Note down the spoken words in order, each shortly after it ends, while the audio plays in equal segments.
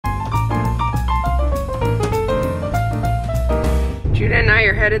Judah and I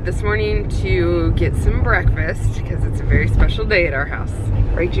are headed this morning to get some breakfast because it's a very special day at our house.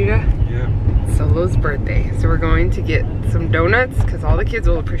 Right, Judah? Yeah. Solo's birthday. So we're going to get some donuts because all the kids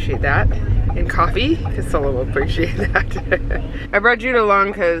will appreciate that. And coffee because Solo will appreciate that. I brought Judah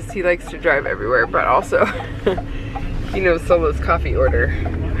along because he likes to drive everywhere, but also he knows Solo's coffee order.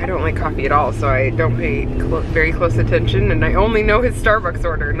 I don't like coffee at all, so I don't pay very close attention, and I only know his Starbucks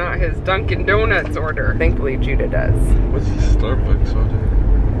order, not his Dunkin' Donuts order. Thankfully, Judah does. What's his Starbucks order?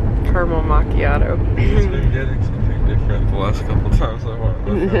 Caramel macchiato. He's been getting something different the last couple times I went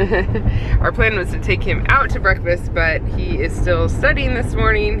with him. Our plan was to take him out to breakfast, but he is still studying this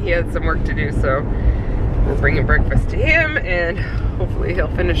morning. He had some work to do, so we're bringing breakfast to him, and hopefully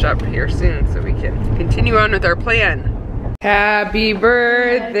he'll finish up here soon so we can continue on with our plan. Happy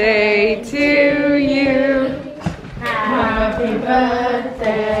birthday to you. Happy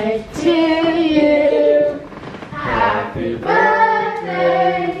birthday to you. Happy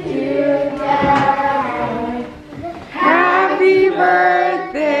birthday to Dad. Happy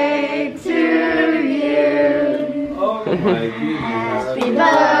birthday to you. Oh my goodness. Happy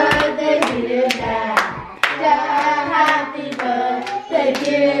birthday to Dad. Dad, happy birthday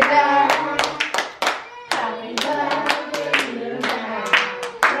to Dad. Happy birthday to Dad.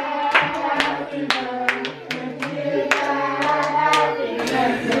 Happy birthday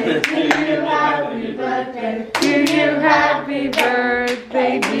to you. Happy birthday to you. Happy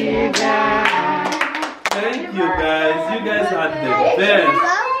birthday, dear Dad. Thank you guys. You guys are the best.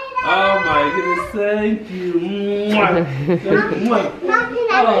 Oh my goodness, thank you. Mwah. Mwah.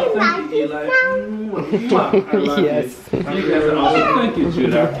 Oh, thank you, Eli. Mwah. I love Yes. you. You guys are awesome. Thank you,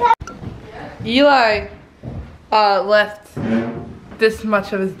 Judah. Eli left this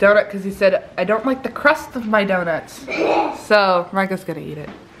much of his donut because he said, I don't like the crust of my donuts. So, Micah's gonna eat it.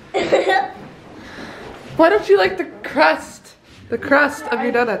 Why don't you like the crust? The crust of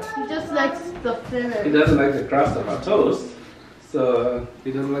your donuts? He just likes the He finish. doesn't like the crust of our toast, so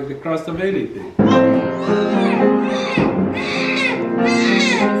he doesn't like the crust of anything. So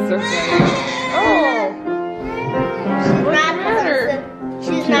funny. Oh!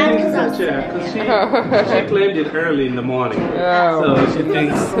 She's mad because I'm She claimed it early in the morning, Oh. so she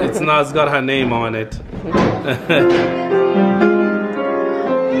thinks it's not got her name on it.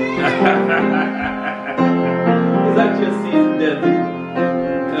 Is that your season, Debbie?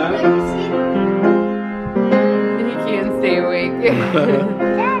 Huh? He can't stay awake.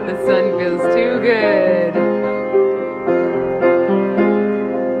 The sun feels too good.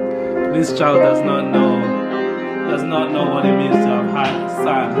 This child does not know what it means to have hot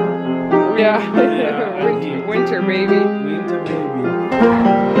sun. Yeah. Yeah, Winter baby. Winter baby.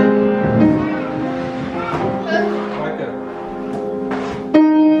 Micah.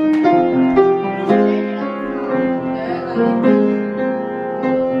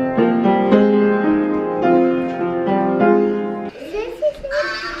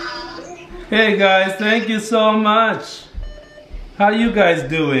 Hey guys, thank you so much. How you guys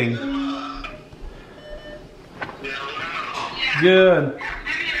doing? Good.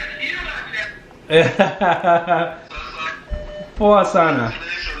 Poor Sana.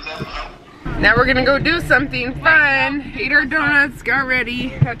 Now we're gonna go do something fun. Ate our donuts, got ready.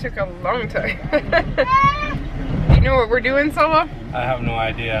 That took a long time. Do you know what we're doing, Solo? I have no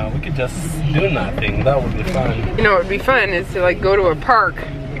idea. We could just do nothing. That would be fun. You know what would be fun is to like go to a park.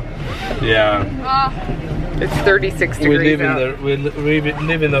 Yeah. It's 36 degrees out. We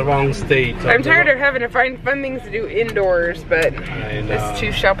live in the wrong state. I'm tired of having to find fun things to do indoors, but I know. this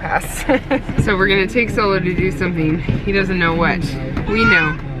too shall pass. So we're gonna take Solo to do something. He doesn't know what. We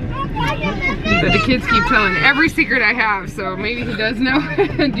know. But the kids keep telling every secret I have, so maybe he does know.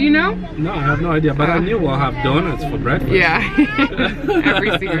 Do you know? No, I have no idea, but I knew we'll have donuts for breakfast. Yeah.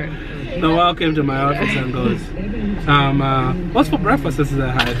 Every secret. Noelle came to my office and goes, what's for breakfast? I said,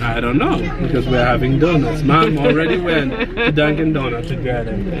 I don't know, because we're having donuts. Mom already went to Dunkin' Donuts to get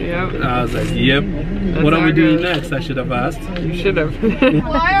it. Yep. I was like, yep. That's What are how we it doing goes. next? I should have asked. You should have.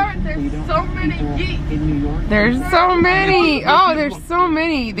 Why aren't there so many geeks? There's so many. Oh, there's so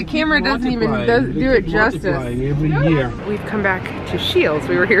many. The camera doesn't even do it justice. Multiplying every year. We've come back to Shields.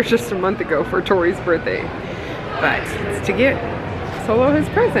 We were here just a month ago for Tori's birthday. But it's to get Solo his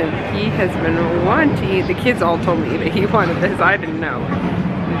present. He has been wanting, the kids all told me that he wanted this. I didn't know.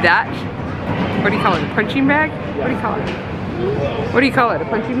 That, what do you call it, a punching bag? What do you call it? What do you call it, a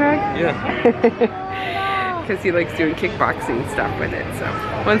punching bag? Yeah. Because he likes doing kickboxing stuff with it. So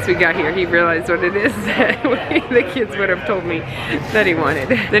once we got here, he realized what it is that the kids would have told me that he wanted.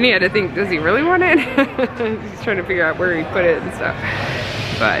 Then he had to think, does he really want it? He's trying to figure out where he put it and stuff.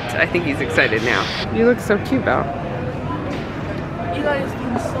 But I think he's excited now. You look so cute, Belle. Eli is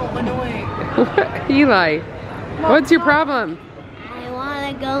being so annoying. Eli, what's your problem? I want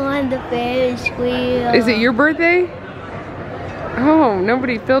to go on the Ferris wheel. Is it your birthday? Oh,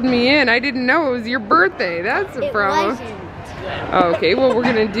 nobody filled me in. I didn't know it was your birthday. That's a problem. Wasn't. Oh, okay, well, we're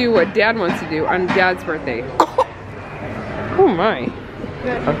gonna do what Dad wants to do on Dad's birthday. Oh my.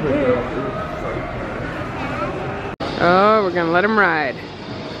 Oh, we're gonna let him ride.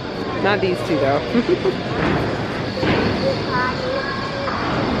 Not these two though.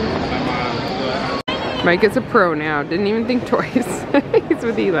 Micah's a pro now. Didn't even think twice. He's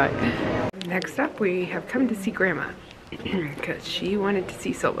with Eli. Next up, we have come to see Grandma because she wanted to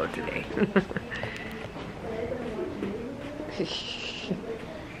see Solo today.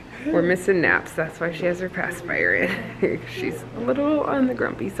 We're missing naps. That's why she has her pacifier in. She's a little on the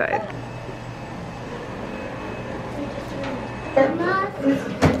grumpy side.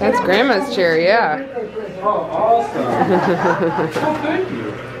 That's Grandma's chair, yeah. Oh, awesome. Oh, thank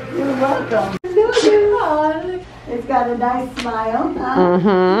you. You're welcome. It's got a nice smile, huh?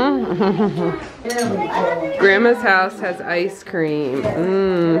 Mm-hmm. Grandma's house has ice cream.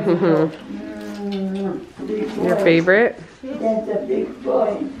 Mm-hmm. Your favorite? That's a big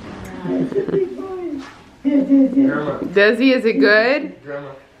boy. That's a big boy. Grandma, Does he? Is it good?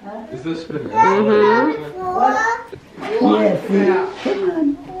 Grandma, is this spinach? Mm-hmm. Yes, yes. Come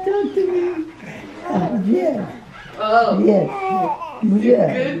on, don't do it. Yes. Oh. Yes.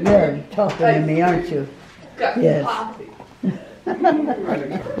 Yeah, yeah, talking to me, aren't you? Yes.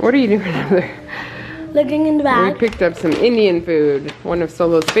 What are you doing over there? Looking in the We bag. picked up some Indian food. One of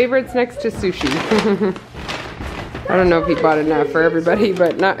Solo's favorites next to sushi. I don't know if he bought enough for everybody,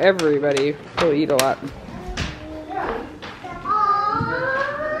 but not everybody will eat a lot.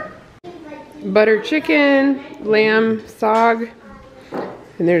 Butter chicken, lamb sog,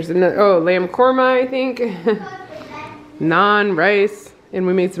 and there's another, oh, lamb korma, I think. Naan, rice, and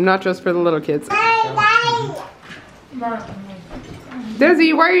we made some nachos for the little kids.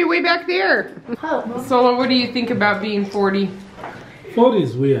 Desi, why are you way back there? Solo, what do you think about being 40? 40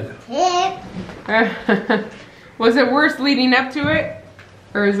 is weird. Was it worse leading up to it?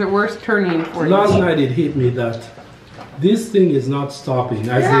 Or is it worse turning 40? Last night it hit me that this thing is not stopping.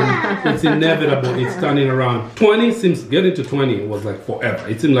 As in, it's inevitable. It's turning around. 20 seems, getting to 20 was like forever.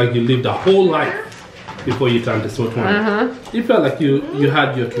 It seemed like you lived a whole life before you turned to 20. It felt like you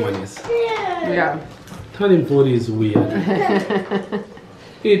had your 20s. Yeah. Turning 40 is weird.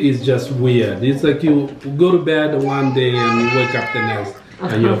 It is just weird. It's like you go to bed one day and you wake up the next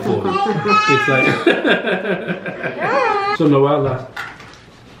and you're 40. It's like... So Noelle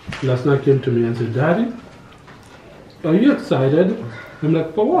last night came to me and said, Daddy, are you excited? I'm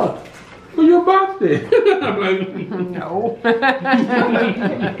like, for what? For your birthday. I'm like, No.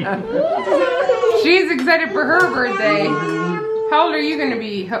 She's excited for her birthday. How old are you going to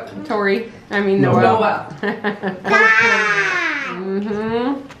be, Tori? I mean, Noelle.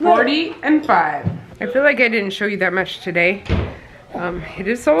 40 and 5. I feel like I didn't show you that much today. It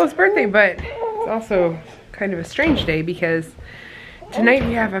is Solo's birthday, but it's also kind of a strange day because tonight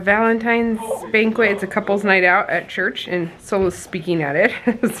we have a Valentine's banquet. It's a couple's night out at church and Solo's speaking at it.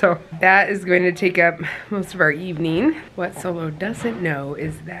 So that is going to take up most of our evening. What Solo doesn't know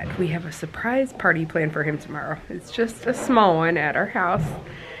is that we have a surprise party planned for him tomorrow. It's just a small one at our house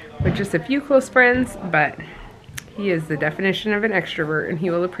with just a few close friends, but he is the definition of an extrovert and he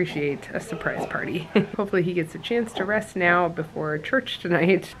will appreciate a surprise party. Hopefully he gets a chance to rest now before church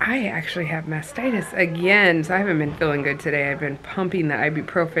tonight. I actually have mastitis again, so I haven't been feeling good today. I've been pumping the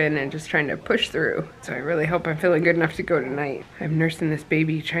ibuprofen and just trying to push through. So I really hope I'm feeling good enough to go tonight. I'm nursing this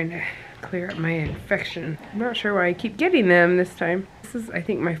baby, trying to clear up my infection. I'm not sure why I keep getting them this time. This is, I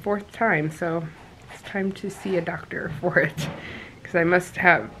think, my 4th time, so it's time to see a doctor for it. I must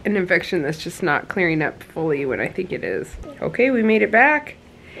have an infection that's just not clearing up fully when I think it is. Okay, we made it back.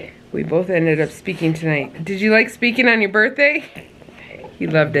 We both ended up speaking tonight. Did you like speaking on your birthday? He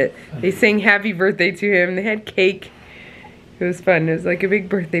loved it. They sang happy birthday to him. They had cake. It was fun. It was like a big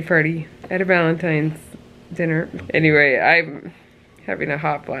birthday party at a Valentine's dinner. Anyway, I'm having a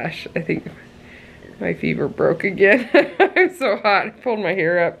hot flash. I think my fever broke again. I'm so hot. I pulled my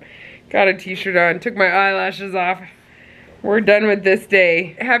hair up, got a t-shirt on, took my eyelashes off. We're done with this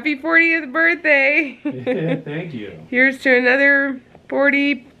day. Happy 40th birthday. Thank you. Here's to another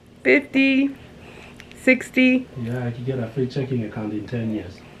 40, 50, 60. Yeah, I could get a free checking account in 10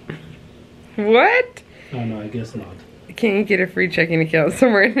 years. What? Oh, no, I guess not. Can't you get a free checking account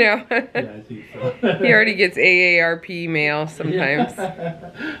somewhere now? Yeah, I think so. He already gets AARP mail sometimes.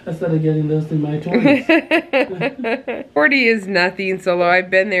 I started getting those in my 20s. 40 is nothing, Solo.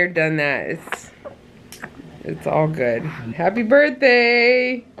 I've been there, done that. It's all good. Happy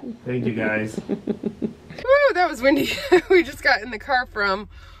birthday! Thank you, guys. Woo, that was windy. We just got in the car from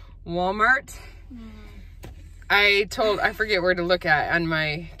Walmart. I forget where to look at on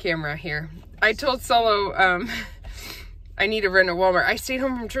my camera here. I told Solo I need to run to Walmart. I stayed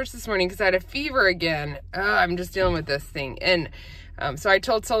home from church this morning because I had a fever again. I'm just dealing with this thing. And so I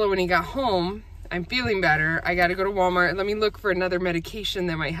told Solo when he got home, I'm feeling better. I got to go to Walmart. Let me look for another medication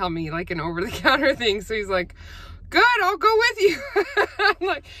that might help me, like an over-the-counter thing. So he's like, good, I'll go with you. I'm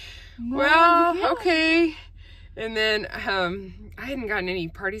like, well, okay. And then I hadn't gotten any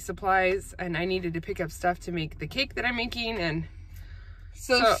party supplies, and I needed to pick up stuff to make the cake that I'm making. And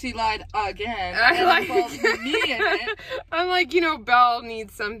so she lied again. I lied again. Me in it. I'm like, you know, Belle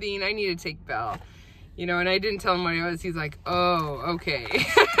needs something. I need to take Belle. You know, and I didn't tell him what it was. He's like, oh, okay.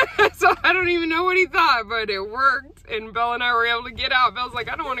 So I don't even know what he thought, but it worked. And Belle and I were able to get out. Belle's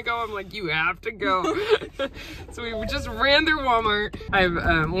like, I don't want to go. I'm like, you have to go. So we just ran through Walmart. I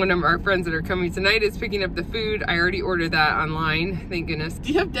have one of our friends that are coming tonight is picking up the food. I already ordered that online. Thank goodness.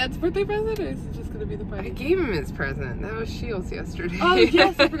 Do you have Dad's birthday present, or is it just going to be the party? I gave him his present. That was Shields yesterday. Oh,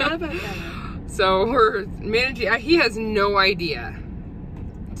 yes, I forgot about that. So we're managing. He has no idea.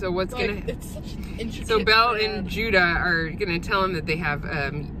 So what's like, it's such an intricate So Belle plan. and Judah are gonna tell him that they have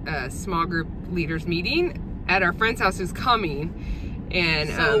a small group leaders meeting at our friend's house who's coming, and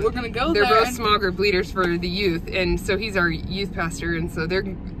so we're gonna go they're there. both small group leaders for the youth, and so he's our youth pastor, and so they're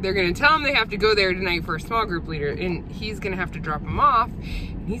gonna tell him they have to go there tonight for a small group leader, and he's gonna have to drop them off,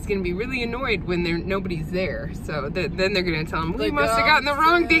 and he's gonna be really annoyed when nobody's there. So then they're gonna tell him, we must have gotten the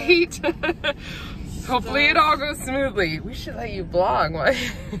wrong date. Hopefully it all goes smoothly. We should let you vlog.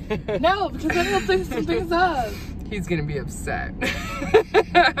 No, because then he'll think some things up. He's gonna be upset.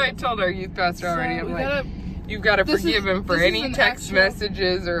 I told our youth pastor already. I'm like, you've got to forgive him for any text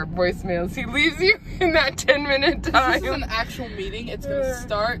messages or voicemails he leaves you in that 10-minute time. This is an actual meeting. It's gonna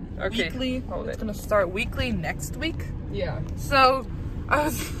start weekly. It's gonna start weekly next week. Yeah. So I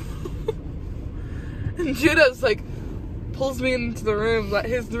was, and Judah's like, pulls me into the room,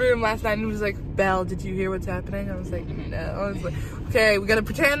 his room last night, and he was like, Belle, did you hear what's happening? I was like, no. I was like, okay, we gotta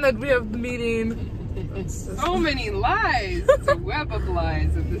pretend that we have the meeting. So many lies. It's a web of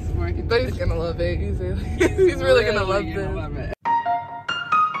lies at this point. But he's gonna love it. He's really gonna love this. Love it.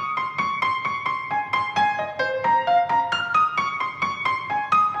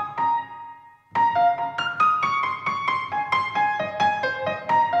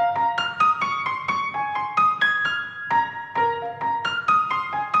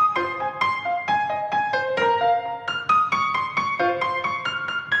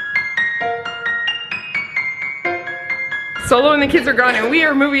 Solo and the kids are gone, and we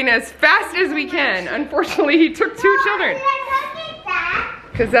are moving as fast as we can. Unfortunately, he took 2 children.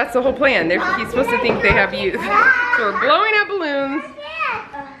 Because that's the whole plan. He's supposed to think they have youth. So we're blowing up balloons.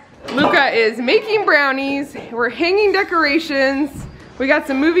 Luka is making brownies. We're hanging decorations. We got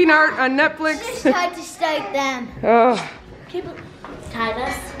some moving art on Netflix. Just tried to stake them. Oh. People tied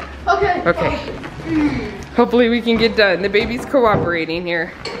us. Okay. Okay. Hopefully we can get done. The baby's cooperating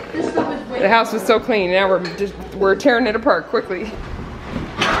here. The house was so clean. Now we're tearing it apart quickly.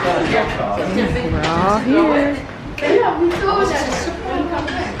 We're all here.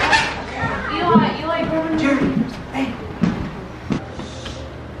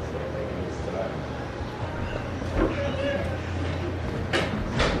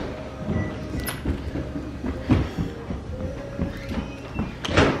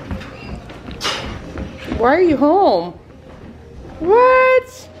 Why are you home?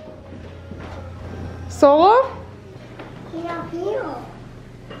 What? Solo?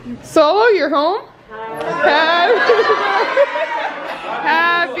 Solo, you're home?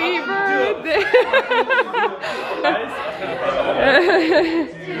 Happy birthday.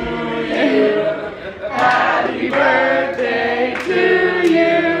 Happy birthday to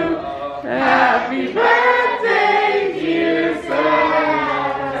you. Happy birthday, dear Solo.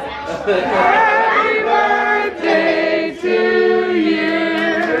 Happy birthday to you.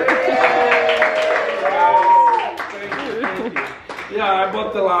 Yeah, I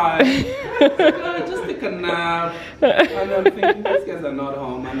bought the lie. Just take a nap. And I'm thinking, these guys are not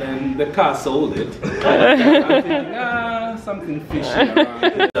home. And then the car sold it. I'm thinking, something fishy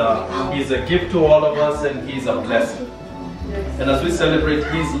around. He's a gift to all of us, and he's a blessing. And as we celebrate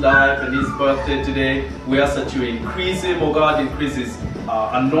his life and his birthday today, we ask that you increase him, oh God, increase his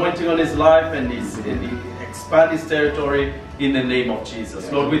anointing on his life, and expand his territory in the name of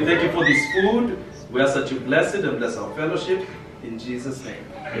Jesus. Lord, we thank you for this food. We ask that you bless it and bless our fellowship. In Jesus' name.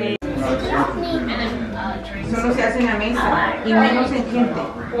 Solo se hace en la mesa y menos en gente.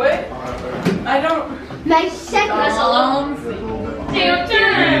 What? I don't. My second. I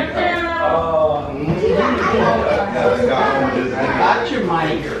got your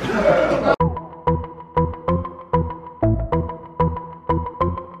mic.